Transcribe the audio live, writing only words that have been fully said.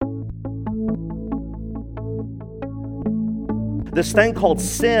this thing called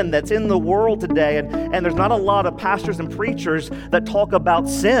sin that's in the world today, and there's not a lot of pastors and preachers that talk about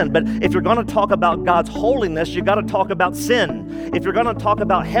sin. But if you're going to talk about God's holiness, you got to talk about sin. If you're going to talk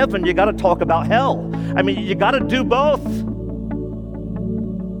about heaven, you got to talk about hell. I mean, you got to do both.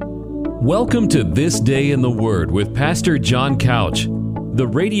 Welcome to This Day in the Word with Pastor John Couch, the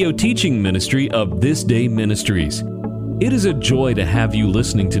radio teaching ministry of This Day Ministries. It is a joy to have you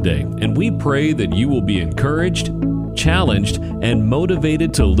listening today, and we pray that you will be encouraged, challenged, and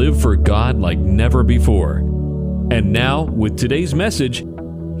motivated to live for God like never before. And now, with today's message,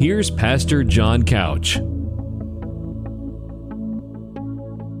 here's Pastor John Couch.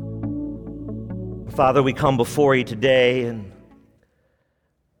 Father, we come before you today, and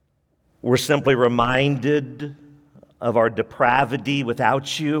we're simply reminded of our depravity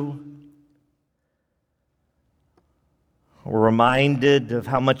without you. We're reminded of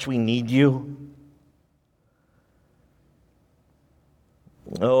how much we need you.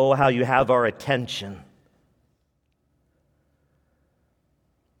 Oh, how you have our attention.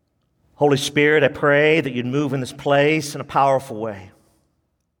 Holy Spirit, I pray that you'd move in this place in a powerful way.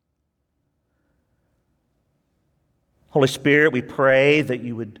 Holy Spirit, we pray that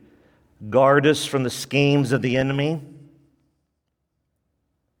you would guard us from the schemes of the enemy,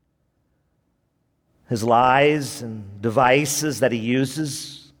 his lies and devices that he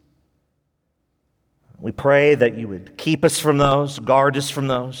uses. We pray that you would keep us from those, guard us from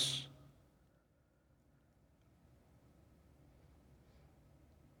those.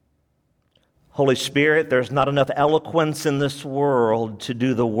 Holy Spirit, there's not enough eloquence in this world to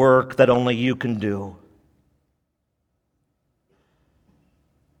do the work that only you can do.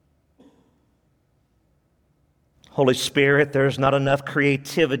 Holy Spirit, there's not enough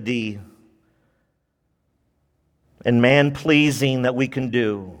creativity and man-pleasing that we can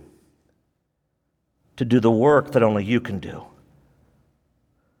do to do the work that only you can do.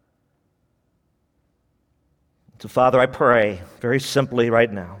 So, Father, I pray very simply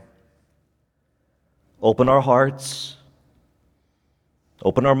right now, open our hearts,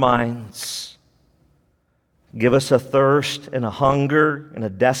 open our minds, give us a thirst and a hunger and a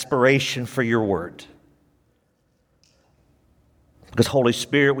desperation for your word. Because, Holy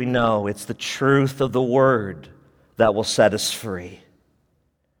Spirit, we know it's the truth of the word that will set us free.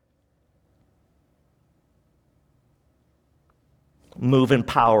 Move in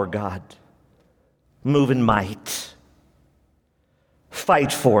power, God. Move in might.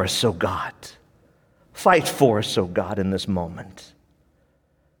 Fight for us, oh God. Fight for us, oh God, in this moment.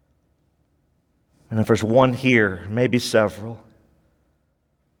 And if there's one here, maybe several,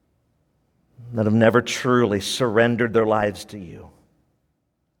 that have never truly surrendered their lives to you,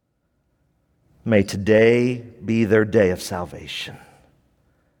 may today be their day of salvation.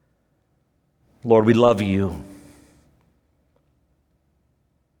 Lord, we love you.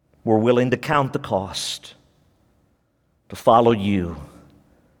 We're willing to count the cost to follow you.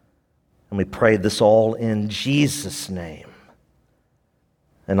 And we pray this all in Jesus' name.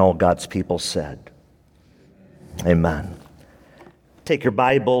 And all God's people said, amen. Take your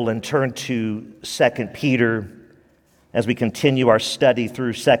Bible and turn to 2 Peter as we continue our study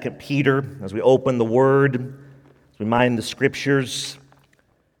through 2 Peter, as we open the Word, as we mind the Scriptures,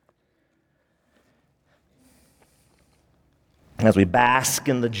 as we bask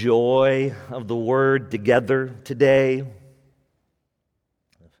in the joy of the Word together today.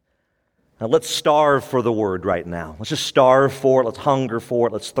 Now let's starve for the Word right now. Let's just starve for it. Let's hunger for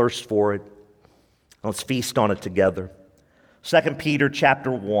it. Let's thirst for it. Let's feast on it together. 2 Peter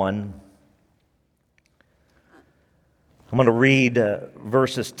chapter 1. I'm going to read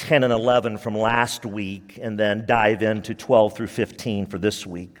verses 10 and 11 from last week and then dive into 12 through 15 for this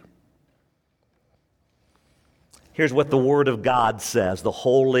week. Here's what the Word of God says, the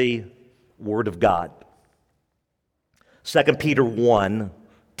holy Word of God. 2 Peter 1,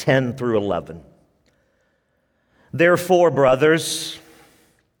 10 through 11. Therefore, brothers,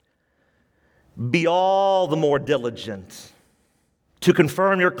 be all the more diligent to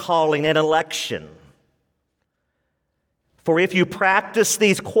confirm your calling and election. For if you practice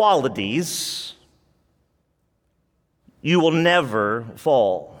these qualities, you will never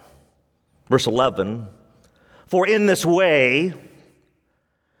fall. Verse 11, for in this way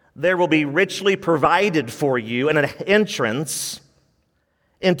there will be richly provided for you an entrance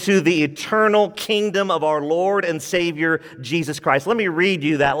into the eternal kingdom of our Lord and Savior, Jesus Christ. Let me read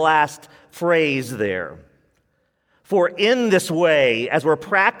you that last phrase there. For in this way, as we're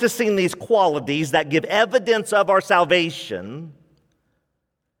practicing these qualities that give evidence of our salvation,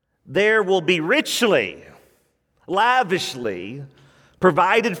 there will be richly, lavishly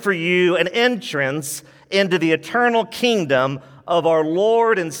provided for you an entrance into the eternal kingdom of our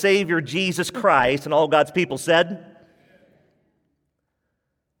Lord and Savior Jesus Christ. And all God's people said,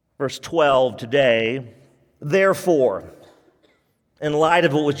 verse 12 today, therefore, in light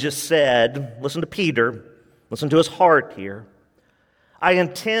of what was just said, listen to Peter, listen to his heart here. I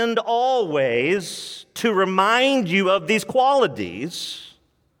intend always to remind you of these qualities,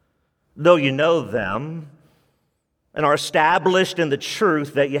 though you know them and are established in the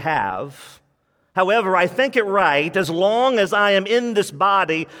truth that you have. However, I think it right, as long as I am in this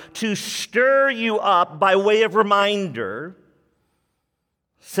body, to stir you up by way of reminder,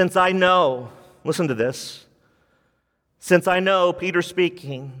 since I know, listen to this, since I know, Peter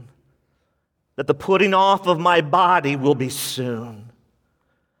speaking, that the putting off of my body will be soon,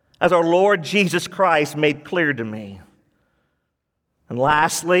 as our Lord Jesus Christ made clear to me. And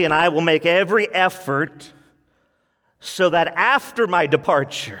lastly, and I will make every effort so that after my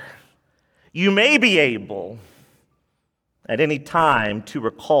departure, you may be able at any time to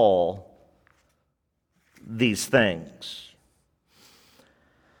recall these things.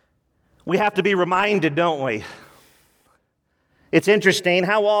 We have to be reminded, don't we? It's interesting,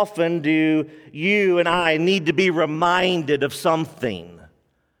 how often do you and I need to be reminded of something?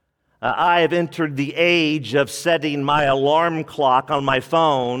 I have entered the age of setting my alarm clock on my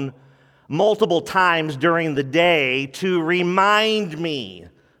phone multiple times during the day to remind me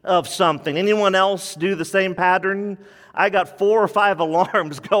of something. Anyone else do the same pattern? I got 4 or 5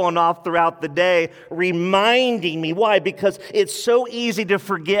 alarms going off throughout the day reminding me. Why? Because it's so easy to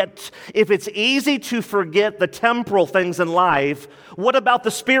forget. If it's easy to forget the temporal things in life, what about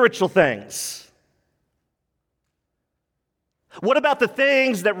the spiritual things? What about the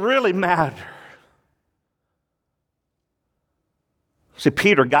things that really matter? See,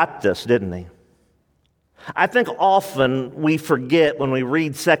 Peter got this, didn't he? I think often we forget when we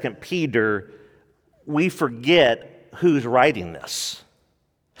read 2 Peter, we forget who's writing this.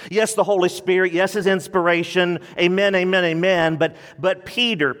 Yes, the Holy Spirit, yes, his inspiration, amen, amen, amen, but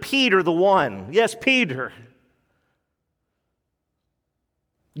Peter the one, yes, Peter,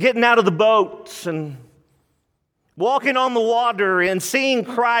 getting out of the boats and walking on the water and seeing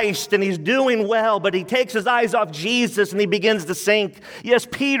Christ, and he's doing well, but he takes his eyes off Jesus and he begins to sink. Yes,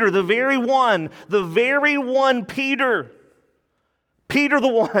 Peter, the very one, Peter the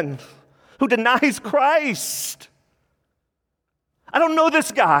one who denies Christ. I don't know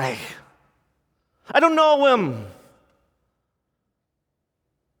this guy. I don't know him.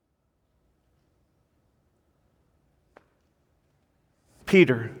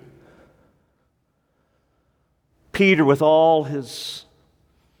 Peter, with all his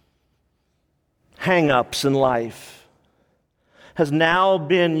hang-ups in life, has now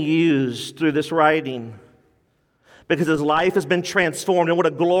been used through this writing because his life has been transformed. And what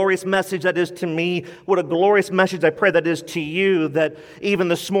a glorious message that is to me. What a glorious message I pray that is to you, that even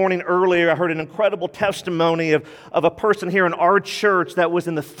this morning earlier I heard an incredible testimony of a person here in our church that was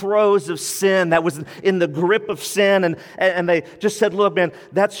in the throes of sin, that was in the grip of sin, and they just said, look, man,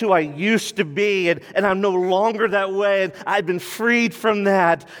 that's who I used to be, and I'm no longer that way, and I've been freed from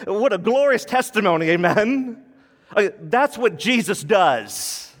that. What a glorious testimony, amen? That's what Jesus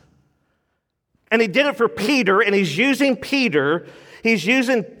does. And he did it for Peter, and he's using Peter, he's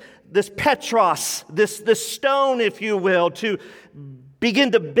using this Petros, this stone, if you will, to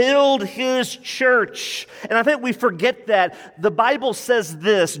begin to build his church. And I think we forget that. The Bible says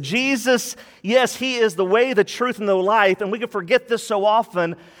this, Jesus, yes, he is the way, the truth, and the life, and we can forget this so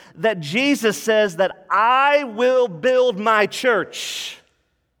often, that Jesus says that I will build my church,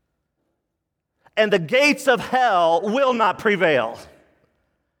 and the gates of hell will not prevail.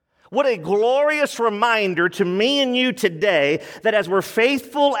 What a glorious reminder to me and you today that as we're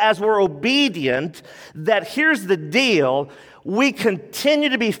faithful, as we're obedient, that here's the deal, we continue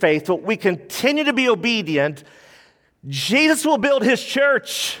to be faithful, we continue to be obedient, Jesus will build his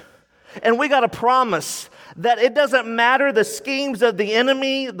church. And we got a promise that it doesn't matter the schemes of the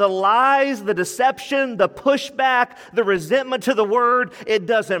enemy, the lies, the deception, the pushback, the resentment to the word. It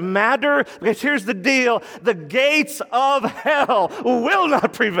doesn't matter, because here's the deal. The gates of hell will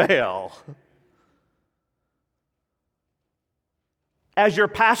not prevail. As your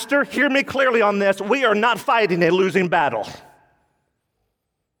pastor, hear me clearly on this. We are not fighting a losing battle.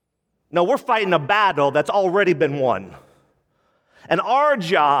 No, we're fighting a battle that's already been won. And our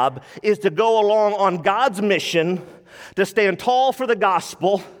job is to go along on God's mission, to stand tall for the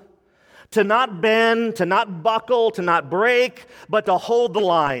gospel, to not bend, to not buckle, to not break, but to hold the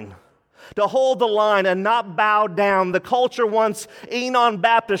line. to hold the line and not bow down. The culture wants Enon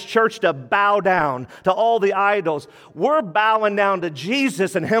Baptist Church to bow down to all the idols. We're bowing down to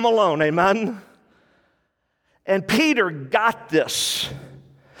Jesus and Him alone, amen? And Peter got this.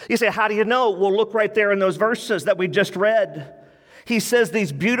 You say, how do you know? Well, look right there in those verses that we just read. He says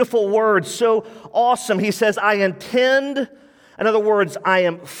these beautiful words, so awesome. He says, I intend, in other words, I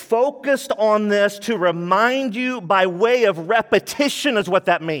am focused on this to remind you by way of repetition is what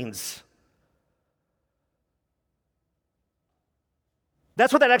that means.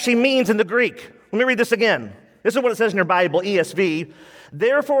 That's what that actually means in the Greek. Let me read this again. This is what it says in your Bible, ESV.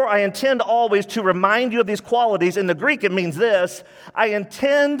 Therefore, I intend always to remind you of these qualities. In the Greek, it means this. I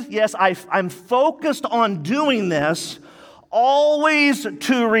intend, yes, I'm focused on doing this, always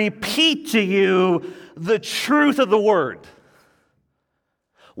to repeat to you the truth of the word.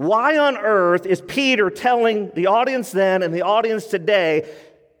 Why on earth is Peter telling the audience then and the audience today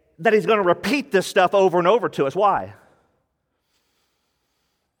that he's going to repeat this stuff over and over to us? Why?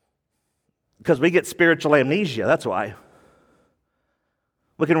 Because we get spiritual amnesia, that's why.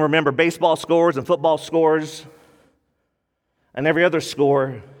 We can remember baseball scores and football scores and every other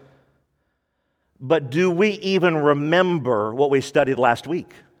score. But do we even remember what we studied last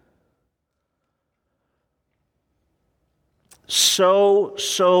week?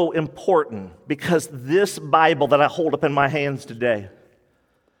 So important, because this Bible that I hold up in my hands today,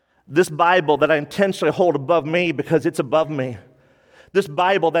 this Bible that I intentionally hold above me because it's above me, this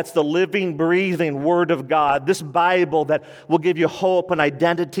Bible that's the living, breathing Word of God. This Bible that will give you hope and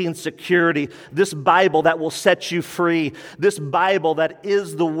identity and security. This Bible that will set you free. This Bible that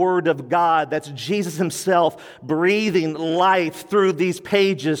is the Word of God. That's Jesus Himself breathing life through these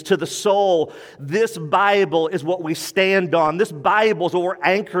pages to the soul. This Bible is what we stand on. This Bible is what we're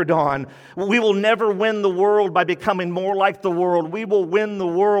anchored on. We will never win the world by becoming more like the world. We will win the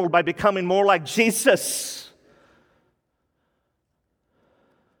world by becoming more like Jesus.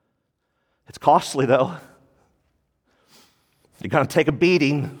 It's costly, though. You're going to take a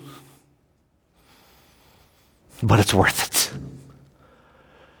beating, but it's worth it.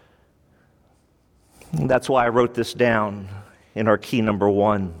 And that's why I wrote this down in our key number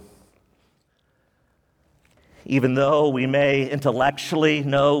 1. Even though we may intellectually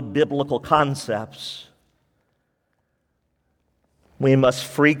know biblical concepts, we must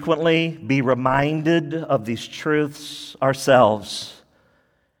frequently be reminded of these truths ourselves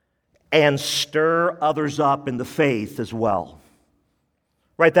and stir others up in the faith as well.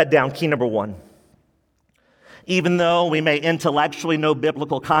 Write that down, key number 1. Even though we may intellectually know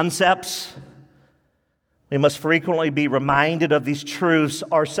biblical concepts, we must frequently be reminded of these truths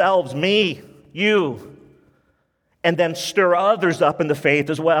ourselves, me, you, and then stir others up in the faith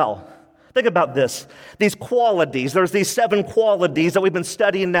as well. Think about this. These qualities, there's these 7 qualities that we've been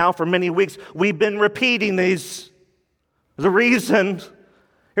studying now for many weeks. We've been repeating these. There's a reason.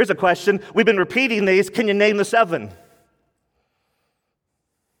 Here's a question. We've been repeating these. Can you name the 7?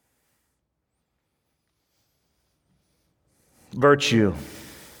 Virtue,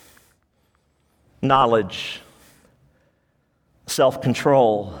 knowledge,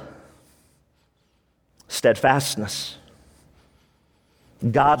 self-control, steadfastness,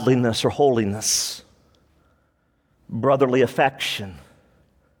 godliness or holiness, brotherly affection,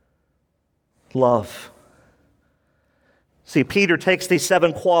 love. See, Peter takes these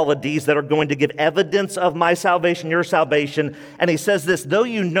 7 qualities that are going to give evidence of my salvation, your salvation, and he says this, though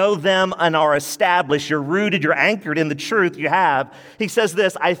you know them and are established, you're rooted, you're anchored in the truth you have, he says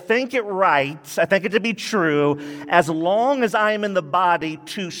this, I think it right, I think it to be true, as long as I am in the body,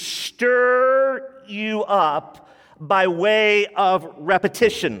 to stir you up by way of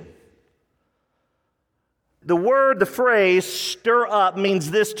repetition. The phrase, stir up,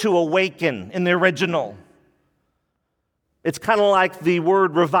 means this, to awaken in the original. It's kind of like the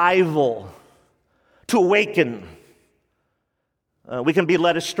word revival, to awaken. We can be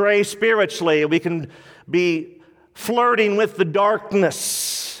led astray spiritually. We can be flirting with the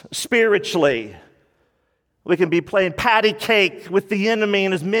darkness spiritually. We can be playing patty cake with the enemy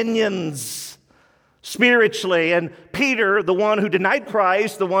and his minions spiritually. And Peter, the one who denied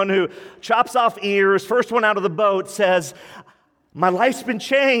Christ, the one who chops off ears, first one out of the boat, says, my life's been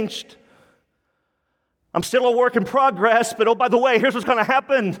changed. I'm still a work in progress, but oh, by the way, here's what's going to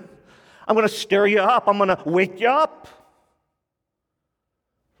happen. I'm going to stir you up. I'm going to wake you up.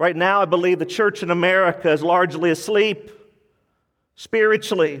 Right now, I believe the church in America is largely asleep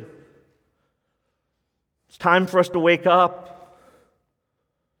spiritually. It's time for us to wake up.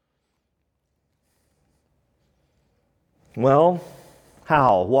 Well,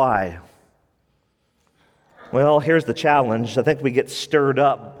 how? Why? Well, here's the challenge. I think we get stirred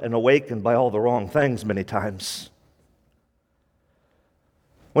up and awakened by all the wrong things many times.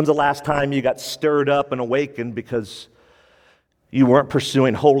 When's the last time you got stirred up and awakened because you weren't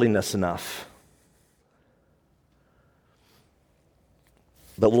pursuing holiness enough?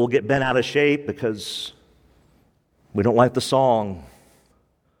 But we'll get bent out of shape because we don't like the song,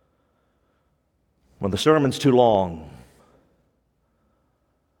 when the sermon's too long.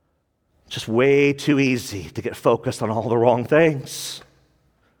 It's just way too easy to get focused on all the wrong things.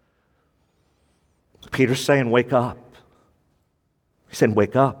 Peter's saying, wake up. He's saying,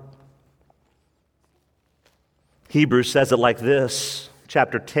 wake up. Hebrews says it like this,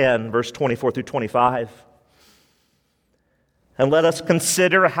 chapter 10, verse 24 through 25. And let us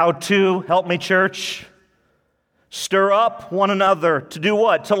consider how to, help me, church, stir up one another to do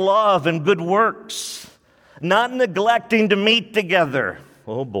what? To love and good works, not neglecting to meet together.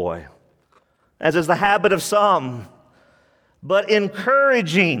 Oh boy. As is the habit of some, but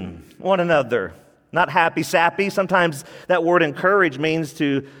encouraging one another. Not happy sappy. Sometimes that word encourage means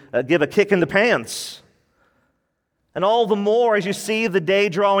to give a kick in the pants. And all the more as you see the day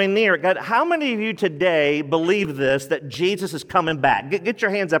drawing near. God, how many of you today believe this, that Jesus is coming back? Get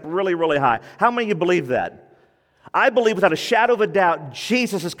your hands up really, really high. How many of you believe that? I believe without a shadow of a doubt,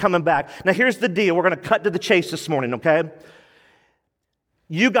 Jesus is coming back. Now here's the deal. We're going to cut to the chase this morning, okay?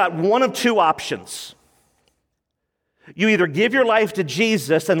 You got one of two options. You either give your life to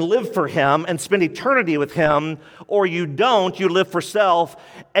Jesus and live for Him and spend eternity with Him, or you don't, you live for self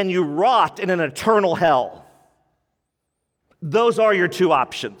and you rot in an eternal hell. Those are your two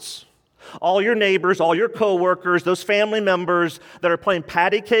options. All your neighbors, all your coworkers, those family members that are playing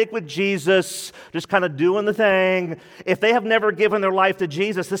patty cake with Jesus, just kind of doing the thing, if they have never given their life to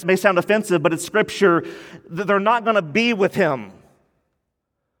Jesus, this may sound offensive, but it's Scripture, they're not going to be with Him.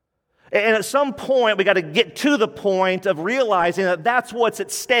 And at some point, we got to get to the point of realizing that that's what's at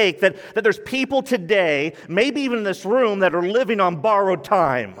stake, that there's people today, maybe even in this room, that are living on borrowed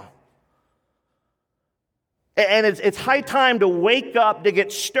time. And it's high time to wake up, to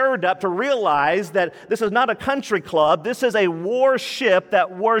get stirred up, to realize that this is not a country club. This is a warship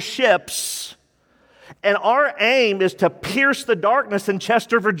that worships. And our aim is to pierce the darkness in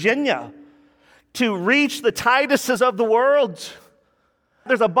Chester, Virginia, to reach the Tituses of the world.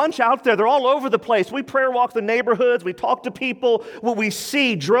 There's a bunch out there. They're all over the place. We prayer walk the neighborhoods. We talk to people. We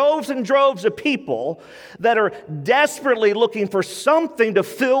see droves and droves of people that are desperately looking for something to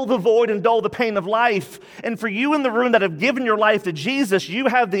fill the void and dull the pain of life. And for you in the room that have given your life to Jesus, you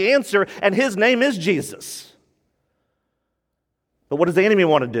have the answer, and His name is Jesus. But what does the enemy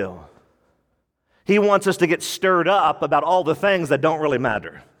want to do? He wants us to get stirred up about all the things that don't really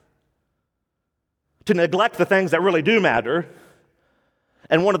matter, to neglect the things that really do matter.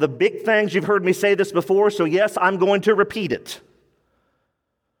 And one of the big things, you've heard me say this before, so yes, I'm going to repeat it.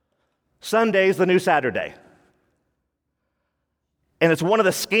 Sunday's the new Saturday. And it's one of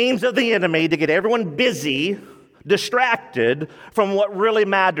the schemes of the enemy to get everyone busy, distracted from what really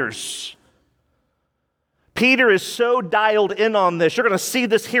matters. Peter is so dialed in on this. You're going to see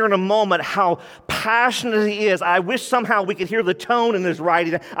this here in a moment, how passionate he is. I wish somehow we could hear the tone in his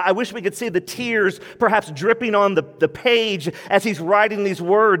writing. I wish we could see the tears perhaps dripping on the page as he's writing these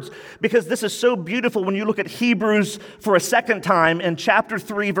words, because this is so beautiful when you look at Hebrews for a second time in chapter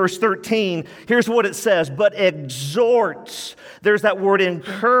 3, verse 13. Here's what it says, but exhort. There's that word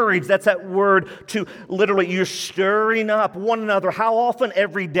encourage. That's that word to literally, you're stirring up one another. How often?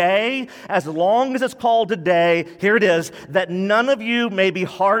 Every day, as long as it's called today. Here it is, that none of you may be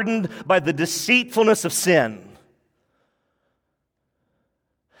hardened by the deceitfulness of sin.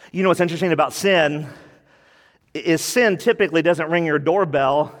 You know what's interesting about sin is sin typically doesn't ring your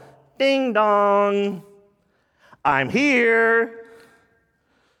doorbell. Ding dong, I'm here.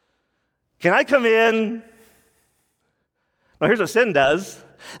 Can I come in? Now here's what sin does.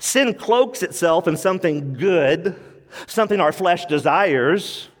 Sin cloaks itself in something good, something our flesh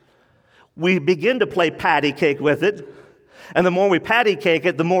desires. We begin to play patty cake with it. And the more we patty cake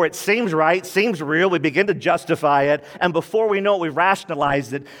it, the more it seems right, seems real. We begin to justify it. And before we know it, we've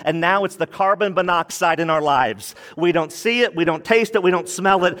rationalized it. And now it's the carbon monoxide in our lives. We don't see it, we don't taste it, we don't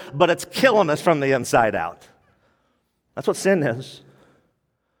smell it, but it's killing us from the inside out. That's what sin is.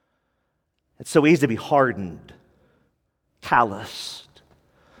 It's so easy to be hardened, calloused.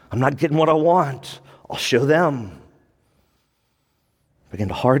 I'm not getting what I want. I'll show them. Begin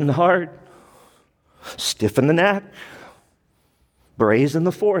to harden the heart, stiffen the neck, brazen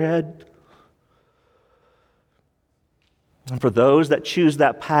the forehead. And for those that choose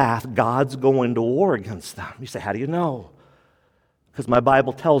that path, God's going to war against them. You say, how do you know? Because my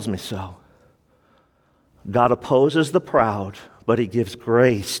Bible tells me so. God opposes the proud, but he gives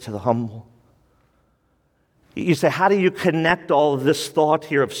grace to the humble. You say, how do you connect all of this thought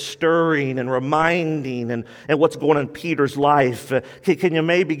here of stirring and reminding and what's going on in Peter's life? Can you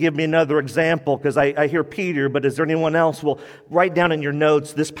maybe give me another example? Because I hear Peter, but is there anyone else? Well, write down in your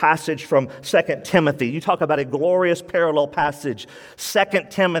notes this passage from 2 Timothy. You talk about a glorious parallel passage. 2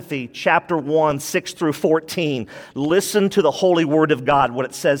 Timothy chapter 1, 6 through 14. Listen to the holy word of God, what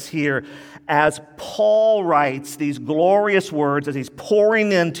it says here. As Paul writes these glorious words, as he's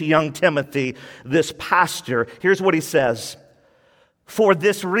pouring into young Timothy, this pastor, here's what he says. For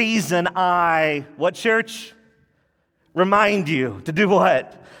this reason I, what church? Remind you to do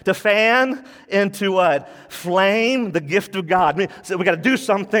what? To fan into what? Flame the gift of God. I mean, so we got to do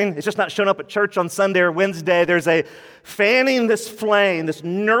something. It's just not showing up at church on Sunday or Wednesday. There's a fanning this flame, this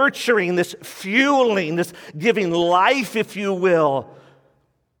nurturing, this fueling, this giving life, if you will,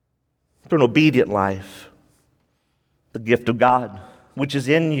 for an obedient life, the gift of God, which is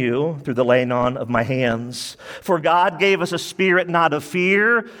in you through the laying on of my hands. For God gave us a spirit not of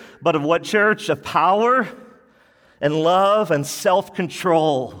fear, but of what, church? Of power and love and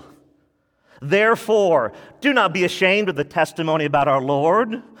self-control. Therefore, do not be ashamed of the testimony about our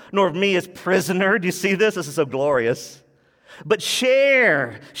Lord, nor of me as prisoner. Do you see this? This is so glorious. But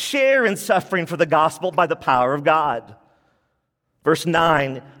share in suffering for the gospel by the power of God. Verse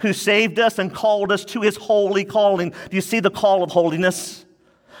 9, who saved us and called us to his holy calling. Do you see the call of holiness?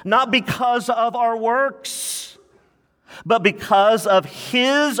 Not because of our works, but because of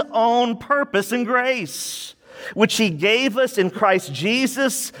his own purpose and grace, which he gave us in Christ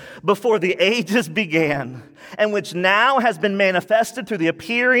Jesus before the ages began, and which now has been manifested through the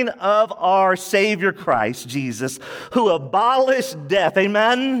appearing of our Savior Christ Jesus, who abolished death,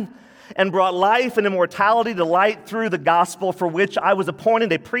 amen, and brought life and immortality to light through the gospel, for which I was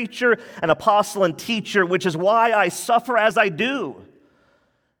appointed a preacher, an apostle, and teacher, which is why I suffer as I do.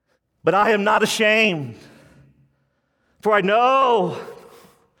 But I am not ashamed, for I know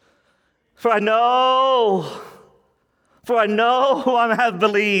who I have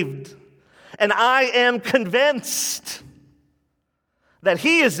believed, and I am convinced that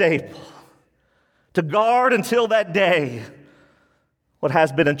he is able to guard until that day what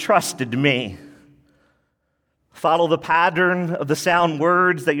has been entrusted to me. Follow the pattern of the sound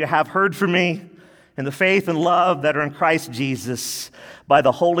words that you have heard from me and the faith and love that are in Christ Jesus. By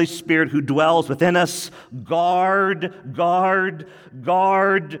the Holy Spirit who dwells within us, guard, and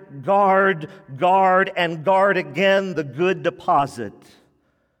guard again the good deposit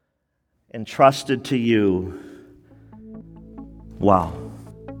entrusted to you. Wow.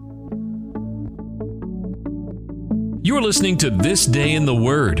 You're listening to This Day in the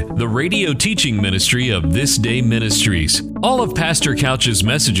Word, the radio teaching ministry of This Day Ministries. All of Pastor Couch's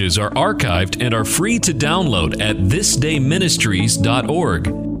messages are archived and are free to download at thisdayministries.org.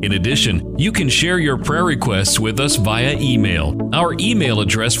 In addition, you can share your prayer requests with us via email. Our email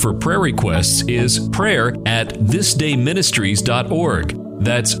address for prayer requests is prayer@thisdayministries.org.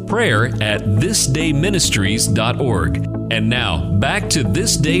 That's prayer@thisdayministries.org. And now, back to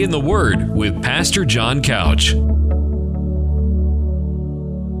This Day in the Word with Pastor John Couch.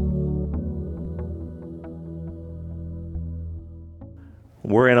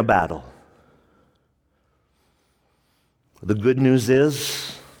 We're in a battle. The good news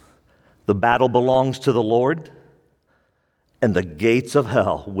is the battle belongs to the Lord, and the gates of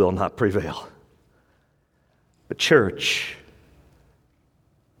hell will not prevail. But church,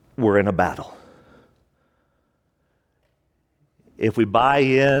 we're in a battle. If we buy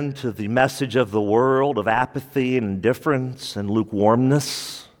into the message of the world of apathy and indifference and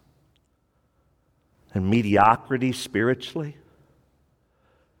lukewarmness and mediocrity spiritually,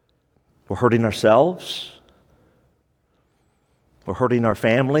 we're hurting ourselves. We're hurting our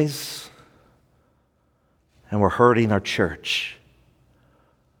families. And we're hurting our church.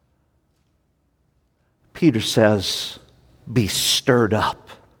 Peter says, be stirred up.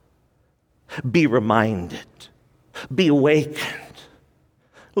 Be reminded. Be awakened.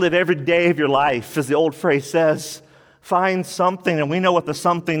 Live every day of your life, as the old phrase says. Find something, and we know what the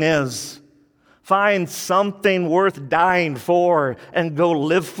something is. Find something worth dying for and go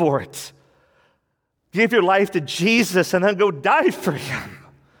live for it. Give your life to Jesus and then go die for him.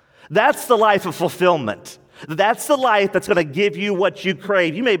 That's the life of fulfillment. That's the life that's going to give you what you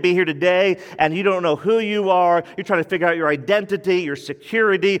crave. You may be here today and you don't know who you are. You're trying to figure out your identity, your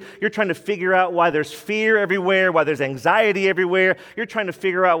security. You're trying to figure out why there's fear everywhere, why there's anxiety everywhere. You're trying to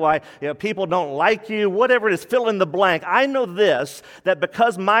figure out why people don't like you, whatever it is, fill in the blank. I know this, that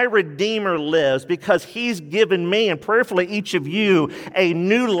because my Redeemer lives, because He's given me and prayerfully each of you a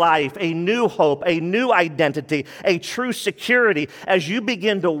new life, a new hope, a new identity, a true security as you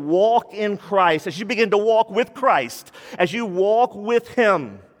begin to walk in Christ, as you begin to walk with Christ, as you walk with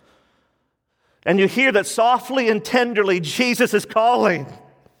Him, and you hear that softly and tenderly Jesus is calling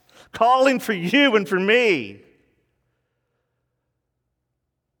for you and for me.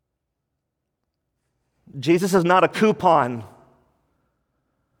 Jesus is not a coupon.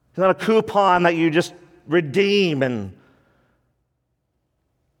 He's not a coupon that you just redeem and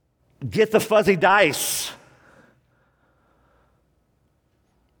get the fuzzy dice.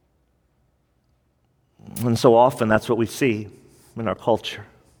 And so often that's what we see in our culture.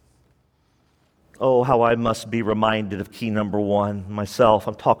 Oh, how I must be reminded of key number one, myself.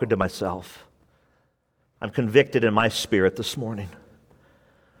 I'm talking to myself. I'm convicted in my spirit this morning.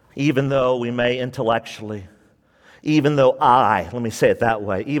 Even though we may intellectually, even though let me say it that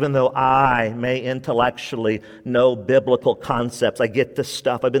way, even though I may intellectually know biblical concepts, I get this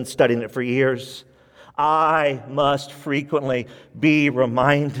stuff, I've been studying it for years, I must frequently be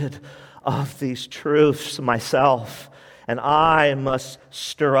reminded of these truths myself, and I must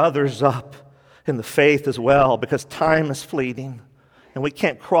stir others up in the faith as well, because time is fleeting. And we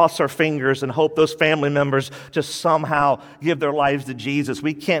can't cross our fingers and hope those family members just somehow give their lives to Jesus.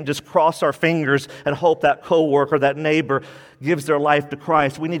 We can't just cross our fingers and hope that coworker, that neighbor gives their life to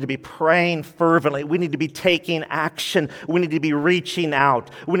Christ. We need to be praying fervently. We need to be taking action. We need to be reaching out.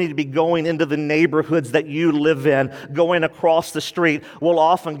 We need to be going into the neighborhoods that you live in, going across the street. We'll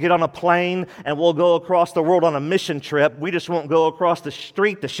often get on a plane and we'll go across the world on a mission trip. We just won't go across the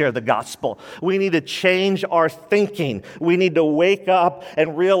street to share the gospel. We need to change our thinking. We need to wake up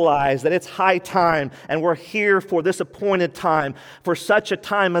and realize that it's high time, and we're here for this appointed time, for such a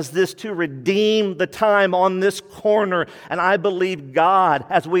time as this, to redeem the time on this corner. And I believe God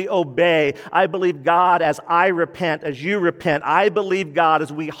as we obey. I believe God as I repent, as you repent. I believe God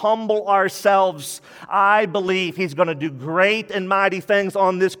as we humble ourselves. I believe He's going to do great and mighty things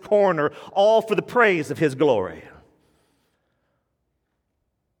on this corner, all for the praise of His glory.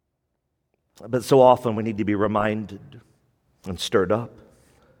 But so often we need to be reminded and stirred up.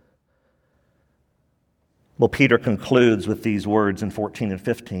 Well, Peter concludes with these words in 14 and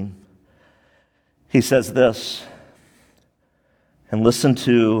 15. He says this, and listen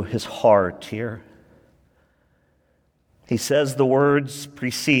to his heart here. He says the words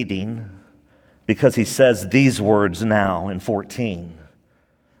preceding because he says these words now in 14.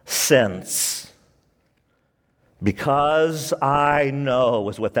 Since. Because I know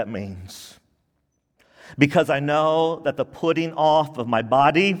is what that means. Because I know that the putting off of my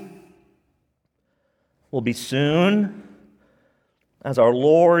body will be soon, as our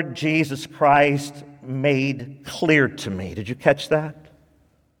Lord Jesus Christ made clear to me. Did you catch that?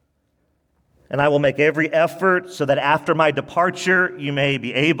 And I will make every effort so that after my departure, you may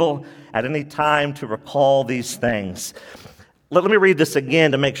be able at any time to recall these things. Let me read this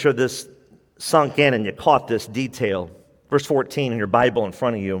again to make sure this sunk in and you caught this detail. Verse 14 in your Bible in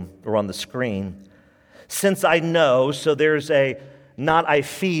front of you or on the screen. Since I know, so there's not I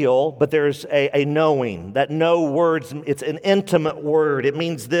feel, but there's a knowing. That know words, it's an intimate word. It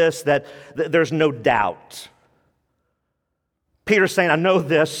means this, that there's no doubt. Peter's saying, I know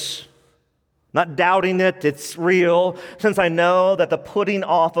this, not doubting it, it's real. Since I know that the putting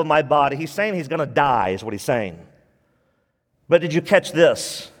off of my body, he's saying he's going to die, is what he's saying. But did you catch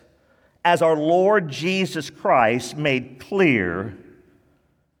this? As our Lord Jesus Christ made clear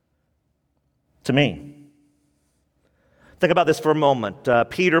to me. Think about this for a moment.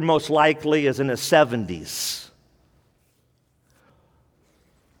 Peter most likely is in his 70s.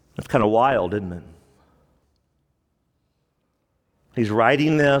 That's kind of wild, isn't it? He's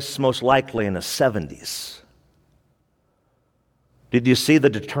writing this most likely in his 70s. Did you see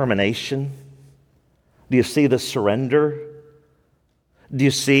the determination? Do you see the surrender? Do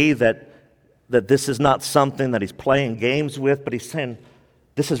you see that this is not something that he's playing games with, but he's saying,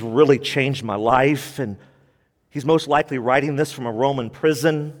 this has really changed my life, and he's most likely writing this from a Roman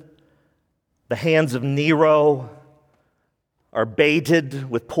prison. The hands of Nero are baited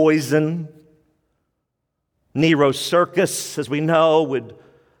with poison. Nero's circus, as we know, would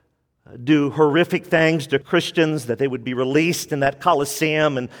do horrific things to Christians, that they would be released in that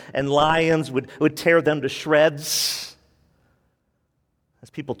Colosseum, and lions would tear them to shreds as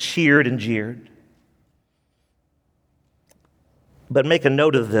people cheered and jeered. But make a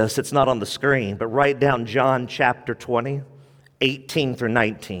note of this. It's not on the screen, but write down John chapter 20, 18 through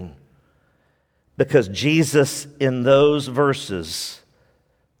 19. Because Jesus, in those verses,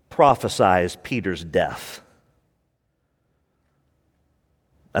 prophesies Peter's death.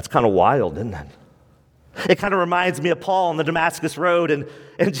 That's kind of wild, isn't it? It kind of reminds me of Paul on the Damascus Road,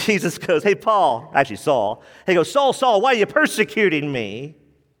 and Jesus goes, hey, Paul, actually Saul, he goes, Saul, Saul, why are you persecuting me?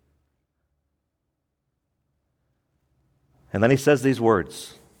 And then he says these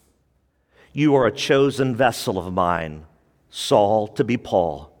words, you are a chosen vessel of mine, Saul, to be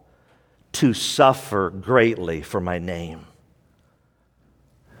Paul, to suffer greatly for my name.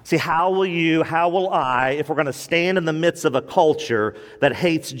 See, how will I, if we're going to stand in the midst of a culture that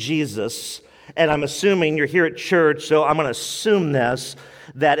hates Jesus, and I'm assuming you're here at church, so I'm going to assume this,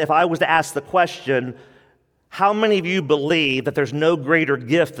 that if I was to ask the question, how many of you believe that there's no greater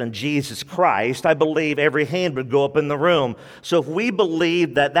gift than Jesus Christ? I believe every hand would go up in the room. So if we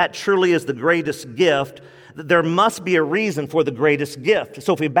believe that that truly is the greatest gift, there must be a reason for the greatest gift.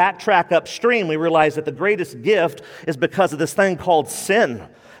 So if we backtrack upstream, we realize that the greatest gift is because of this thing called sin.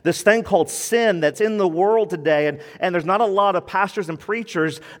 This thing called sin that's in the world today. And there's not a lot of pastors and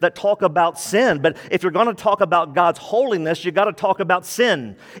preachers that talk about sin. But if you're going to talk about God's holiness, you got to talk about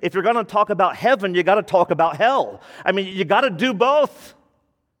sin. If you're going to talk about heaven, you got to talk about hell. I mean, you got to do both.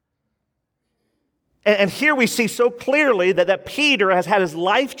 And here we see so clearly that Peter has had his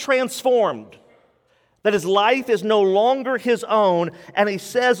life transformed. That his life is no longer his own. And he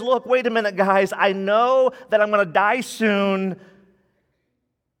says, look, wait a minute, guys. I know that I'm going to die soon,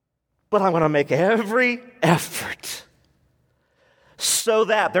 but I'm going to make every effort so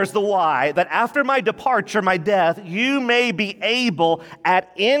that, there's the why, that after my departure, my death, you may be able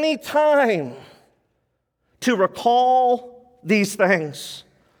at any time to recall these things.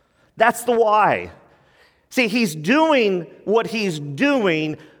 That's the why. See, he's doing what he's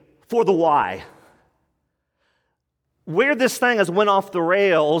doing for the why. Where this thing has went off the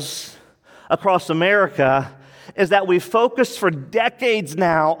rails across America is that we've focused for decades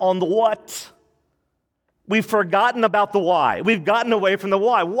now on the what. We've forgotten about the why. We've gotten away from the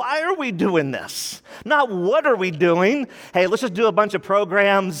why. Why are we doing this? Not what are we doing? Hey, let's just do a bunch of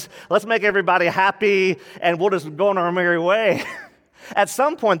programs. Let's make everybody happy, and we'll just go on our merry way. At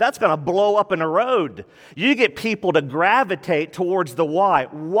some point, that's going to blow up in the road. You get people to gravitate towards the why.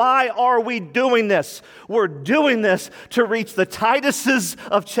 Why are we doing this? We're doing this to reach the Tituses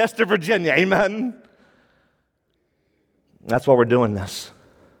of Chester, Virginia. Amen? That's why we're doing this.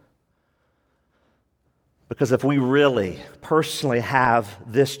 Because if we really personally have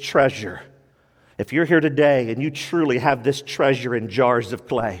this treasure, if you're here today and you truly have this treasure in jars of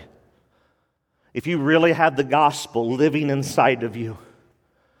clay, if you really have the gospel living inside of you,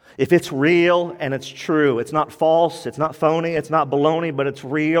 if it's real and it's true, it's not false, it's not phony, it's not baloney, but it's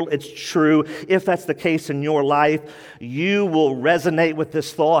real, it's true. If that's the case in your life, you will resonate with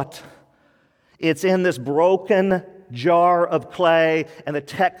this thought. It's in this broken jar of clay, and the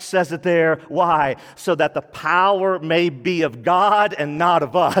text says it there. Why? So that the power may be of God and not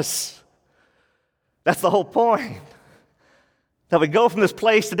of us. That's the whole point. That we go from this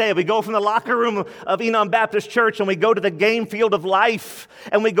place today, we go from the locker room of Enon Baptist Church, and we go to the game field of life,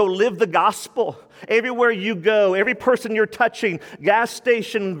 and we go live the gospel. Everywhere you go, every person you're touching, gas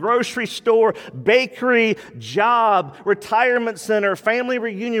station, grocery store, bakery, job, retirement center, family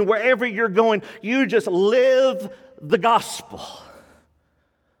reunion, wherever you're going, you just live the gospel.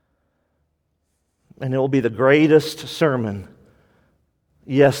 And it will be the greatest sermon,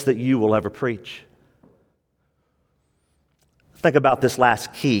 yes, that you will ever preach. Think about this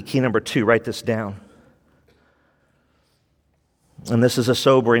last key number 2. Write this down. And this is a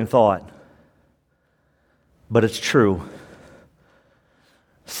sobering thought, but it's true.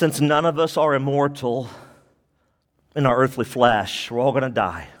 Since none of us are immortal in our earthly flesh, we're all going to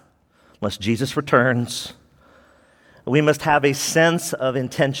die unless Jesus returns. We must have a sense of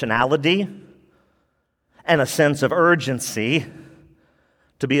intentionality and a sense of urgency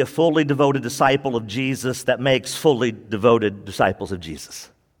to be a fully devoted disciple of Jesus that makes fully devoted disciples of Jesus.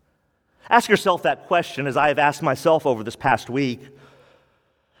 Ask yourself that question, as I have asked myself over this past week.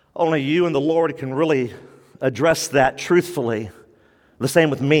 Only you and the Lord can really address that truthfully. The same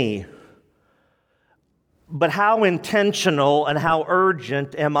with me. But how intentional and how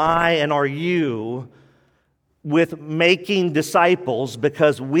urgent am I and are you with making disciples,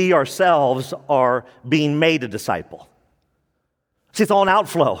 because we ourselves are being made a disciple? See, it's all an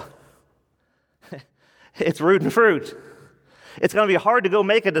outflow. It's root and fruit. It's going to be hard to go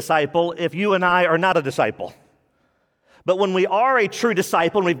make a disciple if you and I are not a disciple. But when we are a true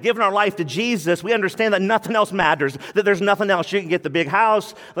disciple and we've given our life to Jesus, we understand that nothing else matters, that there's nothing else. You can get the big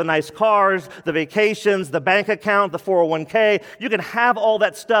house, the nice cars, the vacations, the bank account, the 401k. You can have all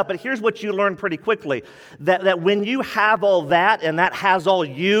that stuff, but here's what you learn pretty quickly, that when you have all that and that has all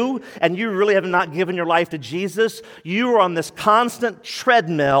you, and you really have not given your life to Jesus, you are on this constant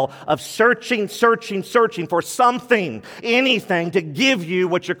treadmill of searching for something, anything to give you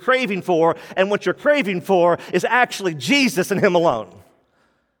what you're craving for, and what you're craving for is actually Jesus and Him alone.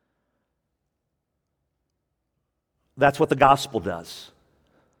 That's what the gospel does.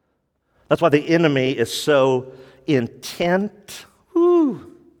 That's why the enemy is so intent.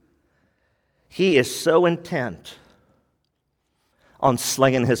 He is so intent on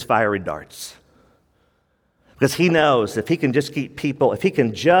slinging his fiery darts. Because he knows if he can just keep people, if he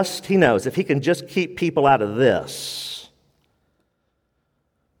can just keep people out of this,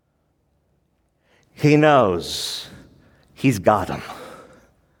 he knows he's got them.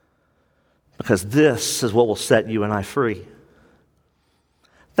 Because this is what will set you and I free.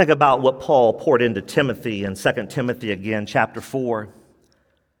 Think about what Paul poured into Timothy in 2 Timothy again, chapter 4,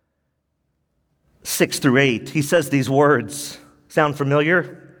 6 through 8. He says these words. Sound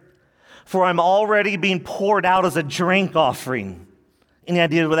familiar? For I'm already being poured out as a drink offering. Any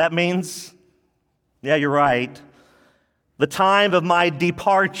idea what that means? Yeah, you're right. The time of my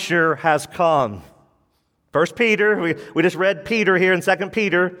departure has come. First Peter, we just read Peter here in 2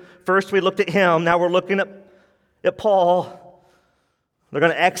 Peter. First we looked at him, now we're looking at Paul. They're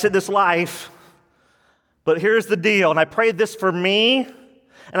going to exit this life. But here's the deal, and I prayed this for me,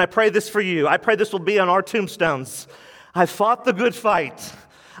 and I pray this for you. I pray this will be on our tombstones. I fought the good fight.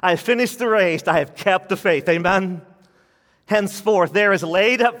 I finished the race. I have kept the faith. Amen? Henceforth, there is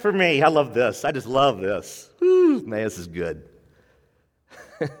laid up for me. I love this. I just love this. Woo, man, this is good.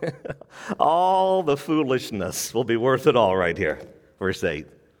 All the foolishness will be worth it all right here. Verse 8.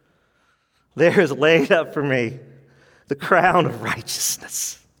 There is laid up for me the crown of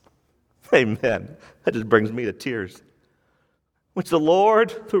righteousness. Amen. That just brings me to tears. Which the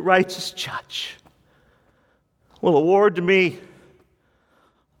Lord, the righteous judge, will award to me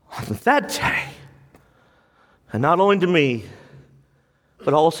on that day. And not only to me,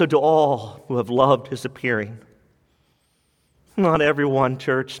 but also to all who have loved his appearing. Not everyone,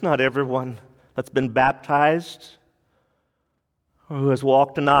 church, not everyone that's been baptized or who has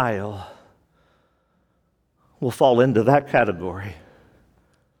walked an aisle will fall into that category.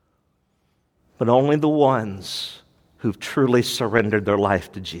 But only the ones who've truly surrendered their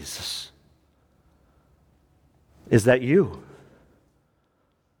life to Jesus. Is that you?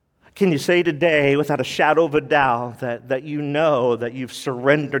 Can you say today, without a shadow of a doubt, that you know that you've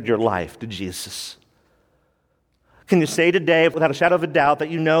surrendered your life to Jesus? Can you say today, without a shadow of a doubt, that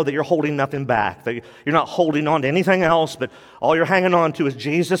you know that you're holding nothing back, that you're not holding on to anything else, but all you're hanging on to is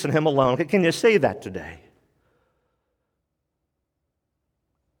Jesus and Him alone? Can you say that today?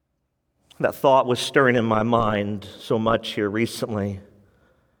 That thought was stirring in my mind so much here recently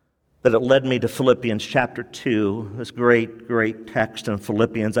that it led me to Philippians chapter 2, this great, great text in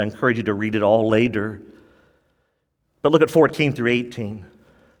Philippians. I encourage you to read it all later. But look at 14 through 18.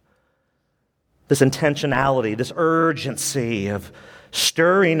 This intentionality, this urgency of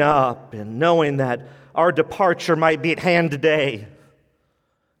stirring up and knowing that our departure might be at hand today.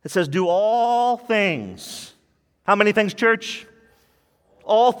 It says, do all things. How many things, church?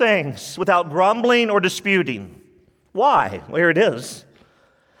 All things without grumbling or disputing. Why? Well, here it is.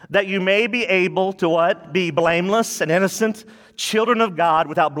 That you may be able to what? Be blameless and innocent, children of God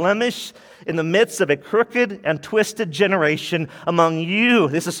without blemish in the midst of a crooked and twisted generation among you.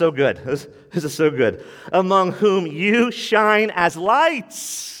 This is so good. This is so good. Among whom you shine as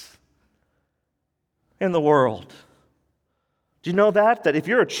lights in the world. Do you know that? That if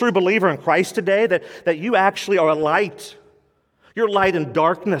you're a true believer in Christ today, that you actually are a light. You're light in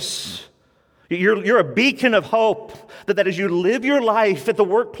darkness. You're a beacon of hope. That as you live your life at the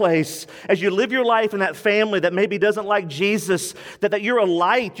workplace, as you live your life in that family that maybe doesn't like Jesus, that you're a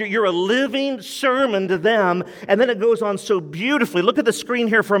light, you're a living sermon to them. And then it goes on so beautifully. Look at the screen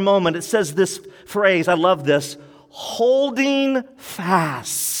here for a moment. It says this phrase, I love this, holding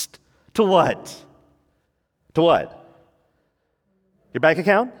fast. To what? To what? Your bank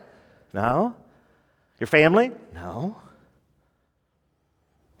account? No. Your family? No.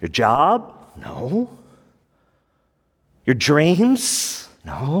 Your job? No. Your dreams?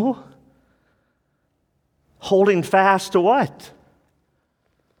 No. Holding fast to what?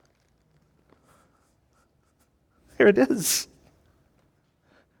 Here it is.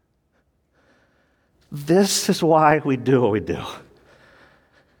 This is why we do what we do.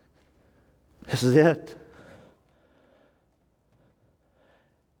 This is it.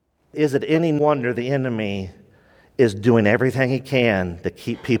 Is it any wonder the enemy is doing everything he can to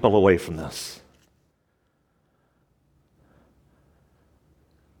keep people away from this?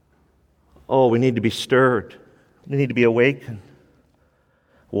 Oh, we need to be stirred. We need to be awakened.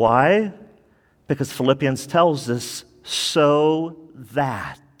 Why? Because Philippians tells us, so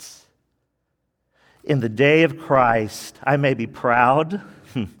that in the day of Christ I may be proud,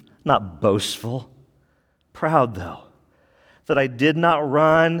 not boastful, proud though, that I did not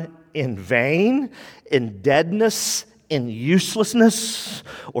run in vain, in deadness, in uselessness,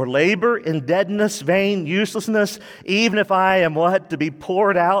 or labor in deadness, vain, uselessness, even if I am what? To be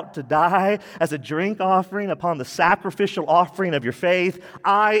poured out to die as a drink offering upon the sacrificial offering of your faith.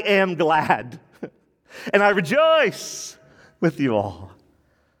 I am glad, and I rejoice with you all.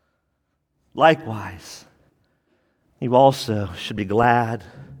 Likewise, you also should be glad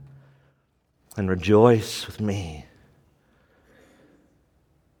and rejoice with me.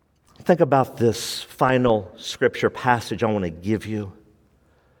 Think about this final scripture passage I want to give you.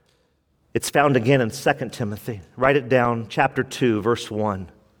 It's found again in 2 Timothy. Write it down, chapter 2, verse 1.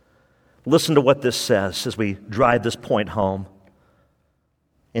 Listen to what this says as we drive this point home.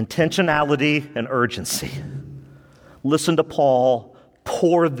 Intentionality and urgency. Listen to Paul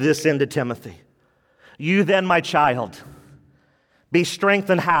pour this into Timothy. You then, my child, be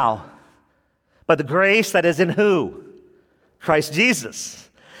strengthened how? By the grace that is in who? Christ Jesus.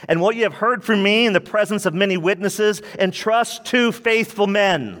 And what you have heard from me in the presence of many witnesses, entrust to faithful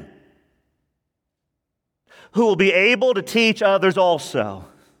men who will be able to teach others also.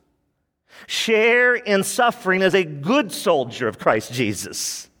 Share in suffering as a good soldier of Christ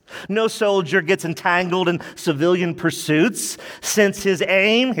Jesus. No soldier gets entangled in civilian pursuits, since his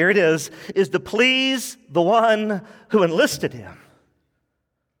aim, here it is to please the one who enlisted him.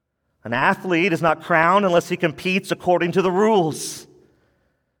 An athlete is not crowned unless he competes according to the rules.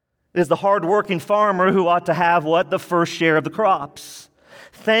 It is the hardworking farmer who ought to have what? The first share of the crops.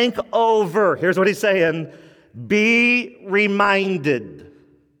 Think over, here's what he's saying, be reminded.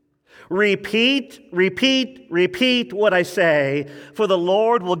 Repeat what I say, for the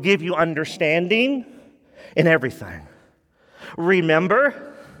Lord will give you understanding in everything.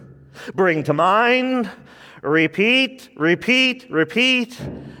 Remember, bring to mind, repeat,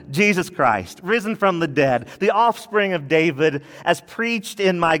 Jesus Christ, risen from the dead, the offspring of David, as preached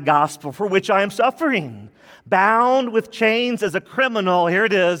in my gospel, for which I am suffering, bound with chains as a criminal, here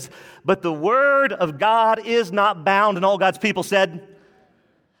it is, but the word of God is not bound. And all God's people said,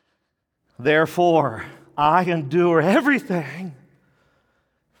 therefore, I endure everything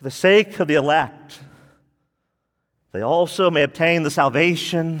for the sake of the elect. They also may obtain the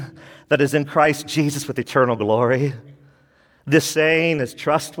salvation that is in Christ Jesus with eternal glory. This saying is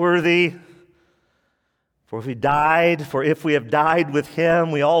trustworthy. For if we have died with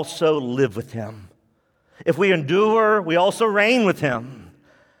him, we also live with him. If we endure, we also reign with him.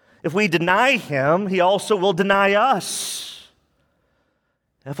 If we deny him, he also will deny us.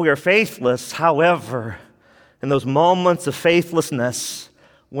 If we are faithless, however, in those moments of faithlessness,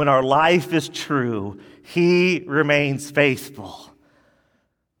 when our life is true, he remains faithful,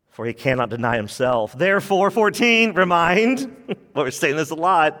 for he cannot deny himself. Therefore, 14, remind, well, we're saying this a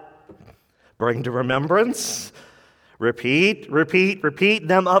lot, bring to remembrance, repeat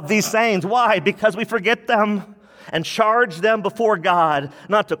them of these sayings. Why? Because we forget them and charge them before God,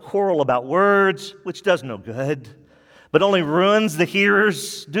 not to quarrel about words, which does no good, but only ruins the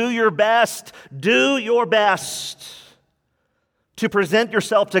hearers. Do your best to present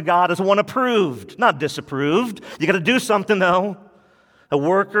yourself to God as one approved, not disapproved. You got to do something though. A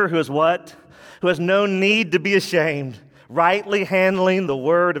worker who is what? Who has no need to be ashamed, rightly handling the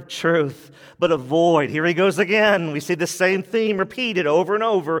word of truth. But avoid, here he goes again. We see the same theme repeated over and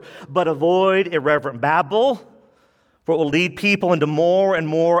over. But avoid irreverent babble, for it will lead people into more and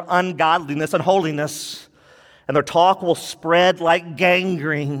more ungodliness, unholiness, and their talk will spread like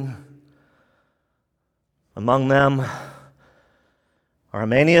gangrene. Among them are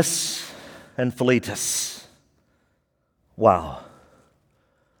Arminius and Philetus. Wow.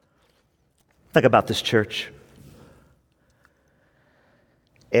 Think about this, church.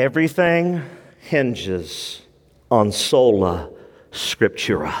 Everything hinges on sola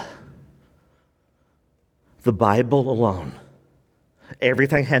scriptura. The Bible alone.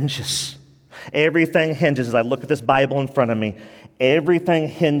 Everything hinges. Everything hinges. As I look at this Bible in front of me, everything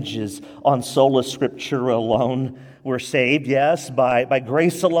hinges on sola scriptura alone. We're saved, yes, by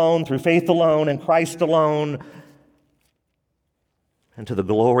grace alone, through faith alone, in Christ alone, and to the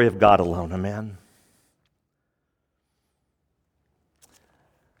glory of God alone. Amen.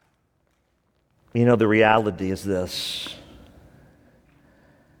 You know, the reality is this.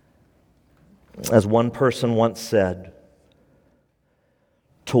 As one person once said,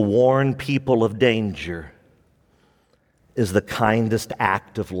 to warn people of danger is the kindest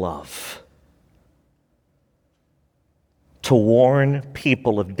act of love. To warn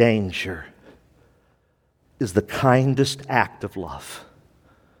people of danger is the kindest act of love.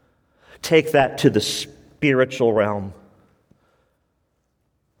 Take that to the spiritual realm.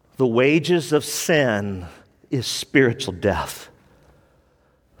 The wages of sin is spiritual death.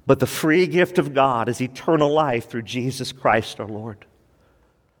 But the free gift of God is eternal life through Jesus Christ our Lord.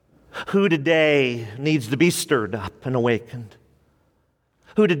 Who today needs to be stirred up and awakened?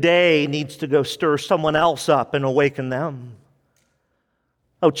 Who today needs to go stir someone else up and awaken them?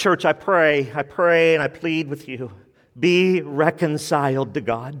 Oh, church, I pray and I plead with you. Be reconciled to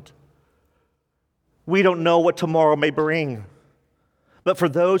God. We don't know what tomorrow may bring. But for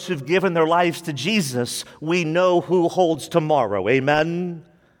those who've given their lives to Jesus, we know who holds tomorrow. Amen?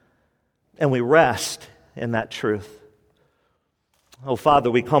 And we rest in that truth. Oh,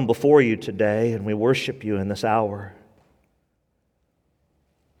 Father, we come before you today and we worship you in this hour.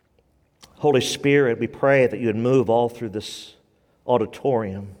 Holy Spirit, we pray that you would move all through this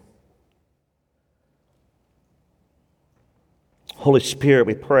auditorium. Holy Spirit,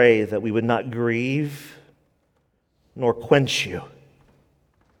 we pray that we would not grieve nor quench you.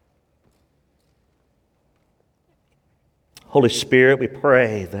 Holy Spirit, we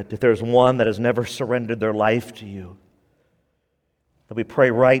pray that if there's one that has never surrendered their life to you, that we pray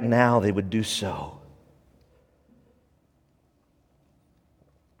right now they would do so.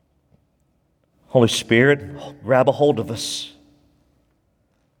 Holy Spirit, grab a hold of us.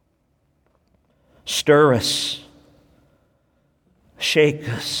 Stir us. Shake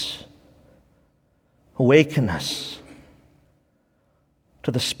us. Awaken us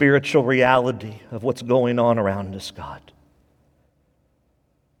to the spiritual reality of what's going on around us, God.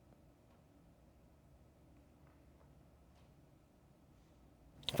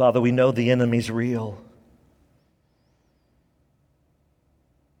 Father, we know the enemy's real.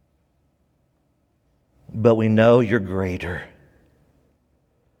 But we know you're greater.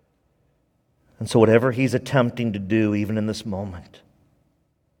 And so whatever he's attempting to do, even in this moment,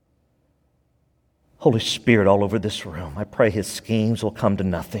 Holy Spirit, all over this room, I pray his schemes will come to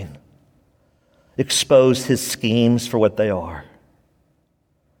nothing. Expose his schemes for what they are.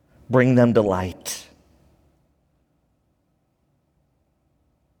 Bring them to light.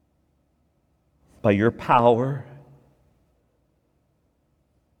 By your power,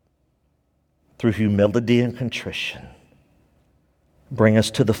 through humility and contrition, bring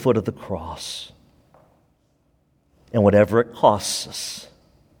us to the foot of the cross. And whatever it costs us,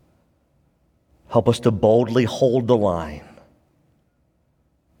 help us to boldly hold the line,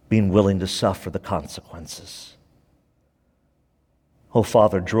 being willing to suffer the consequences. Oh,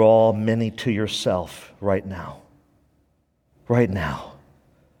 Father, draw many to yourself right now. Right now.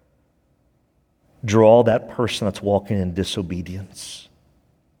 Draw that person that's walking in disobedience.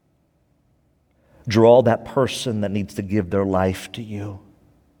 Draw that person that needs to give their life to you.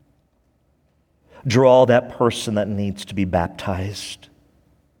 Draw that person that needs to be baptized.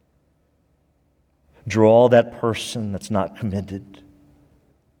 Draw that person that's not committed.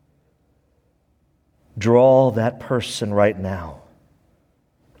 Draw that person right now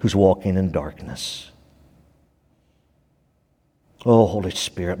who's walking in darkness. Oh, Holy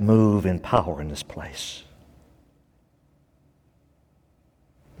Spirit, move in power in this place.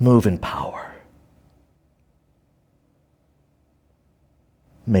 Move in power.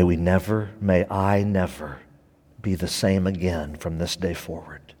 May I never be the same again from this day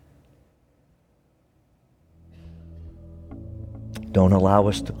forward. Don't allow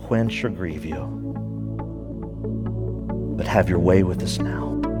us to quench or grieve you, but have your way with us now.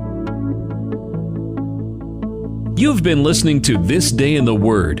 You've been listening to This Day in the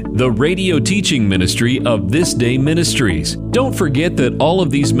Word, the radio teaching ministry of This Day Ministries. Don't forget that all of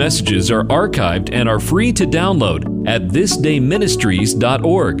these messages are archived and are free to download at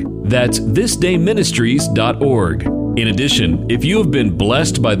thisdayministries.org. That's thisdayministries.org. In addition, if you have been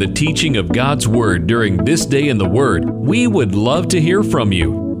blessed by the teaching of God's Word during This Day in the Word, we would love to hear from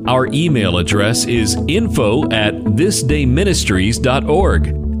you. Our email address is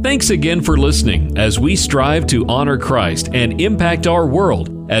info@thisdayministries.org. Thanks again for listening as we strive to honor Christ and impact our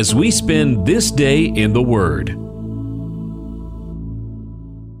world as we spend this day in the Word.